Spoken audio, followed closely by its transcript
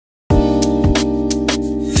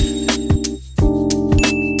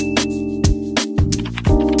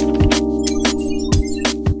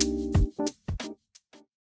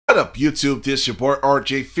YouTube? This is your boy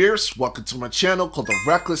RJ Fierce. Welcome to my channel called The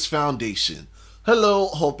Reckless Foundation. Hello,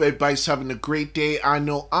 hope everybody's having a great day. I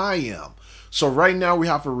know I am. So right now we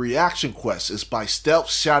have a reaction quest. It's by Stealth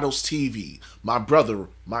Shadows TV. My brother,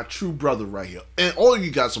 my true brother right here. And all of you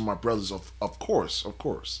guys are my brothers, of course.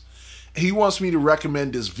 He wants me to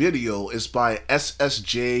recommend this video. It's by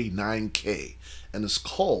SSJ9K. And it's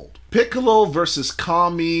called Piccolo vs.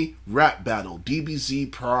 Kami Rap Battle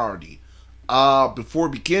DBZ Parody. Before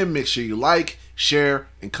we begin, make sure you like, share,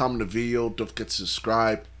 and comment the video. Don't forget to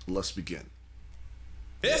subscribe. Let's begin.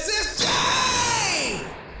 SSJ!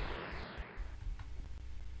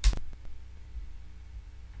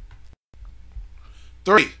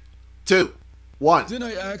 3, 2, 1. Then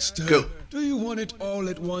I asked her, go. Do you want it all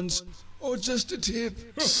at once or just a tip?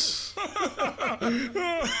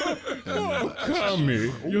 Oh,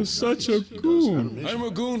 Kami, you're such a goon. I'm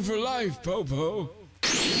a goon for life, Popo.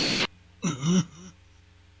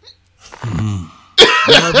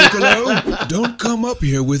 Now, Piccolo, don't come up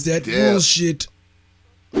here with that bullshit.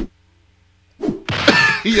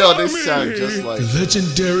 Yo, they sound just like The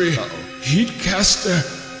legendary Heat Caster.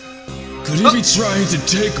 Could he be trying to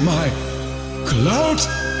take my clout?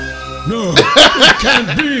 No, it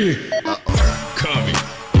can't be. Kami,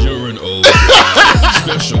 you're an old guy.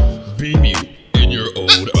 Special beam you in your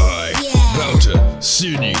old eye. About to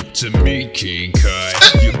send you to meet King Kai.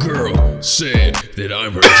 Your girl said that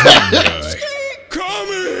I'm her dream guy.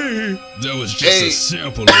 Kami! That was just a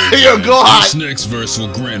sample of Yo, go on. This next verse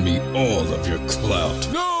will grant me all of your clout.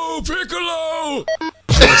 No, Piccolo!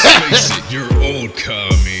 Just face it, you're old,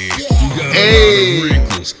 Kami. You got a lot of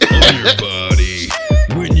wrinkles on your body.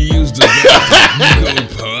 When you use the bathroom, you go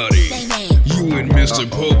potty. You and Mr.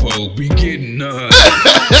 Popo be getting high. I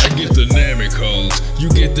get the Namek hoes, you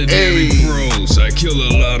get the Namek bros. I kill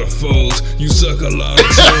a lot of foes, you suck a lot of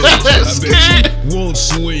toes. I bet you won't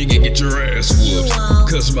swing and get your ass whooped,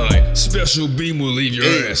 cause my special beam will leave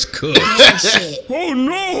your ass cooked. Oh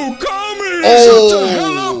no, Kami! Shut the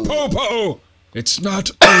hell up, Popo! It's not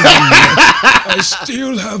over yet. I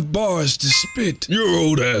still have bars to spit. Your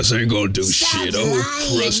old ass ain't gonna do shit, old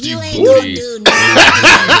crusty booty.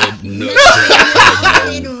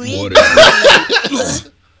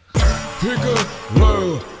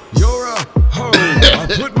 Piccolo, you're a hoe. I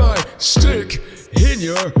put my stick in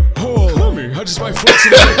your hole. Kami, I just might flex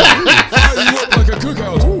it out. Fire you up like a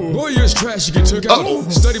cookout. Boy, you're as trash, you get took out.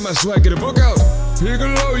 Study my swag, get a book out.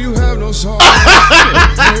 Piccolo, you have no song.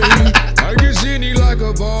 I get zinny like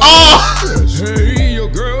a ball. Hey, your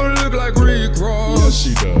girl look like Rick Ross. Yes,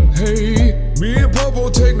 she does. Hey, me and Popo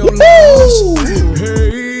take no loss.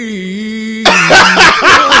 Hey,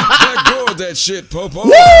 let go of that shit, Popo.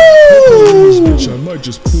 Bitch, I might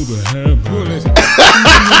just pull the hammer. Pull it.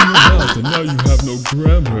 In your mouth, and now you have no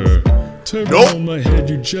grammar. Turn on my head,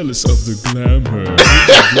 you jealous of the glamour.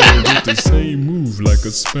 You with the same move like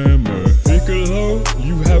a spammer. Piccolo,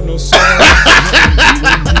 you have no song. You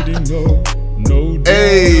ain't getting no draw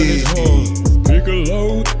at all.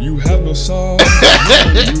 Piccolo, you have no song.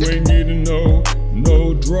 You ain't getting no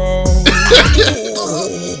draw.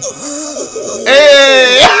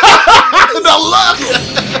 hey, no luck.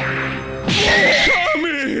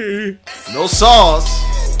 Kami! No sauce.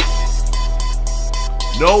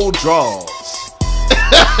 No draws.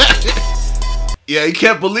 Yeah, you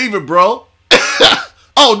can't believe it, bro.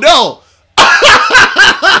 Oh no!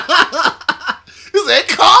 He said,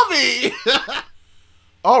 "Call me."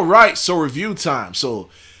 All right, so review time.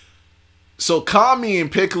 So Kami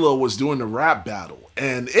and Piccolo was doing the rap battle,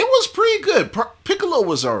 and it was pretty good. Piccolo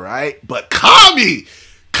was all right, but Kami,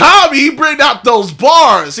 he bring out those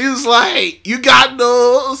bars. He was like, "You got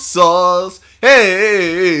no sauce."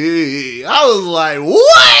 Hey, I was like,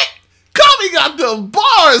 what? Kami got them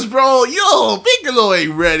bars, bro. Yo, Piccolo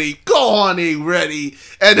ain't ready. Gohan ain't ready.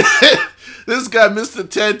 And then this guy, Mr.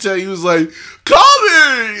 Tenta, he was like,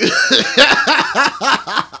 Kami!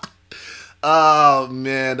 Oh,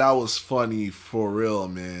 man, that was funny for real,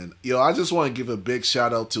 man. Yo, I just want to give a big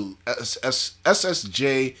shout out to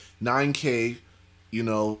SSJ9K, you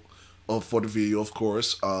know, for the video, of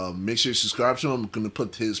course. Make sure you subscribe to him. I'm going to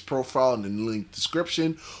put his profile in the link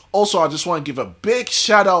description. Also, I just want to give a big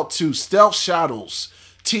shout out to Stealth Shadows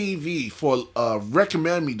TV for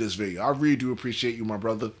recommending me this video. I really do appreciate you, my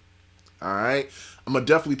brother. Alright, I'm going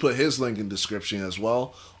to definitely put his link in the description as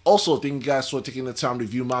well. Also, thank you guys for taking the time to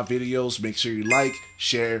view my videos. Make sure you like,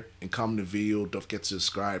 share, and comment the video. Don't forget to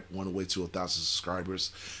subscribe. On the way to 1,000 subscribers.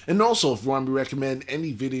 And also, if you want me to recommend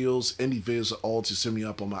any videos at all, to send me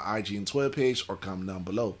up on my IG and Twitter page or comment down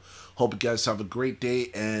below. Hope you guys have a great day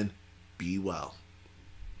and be well.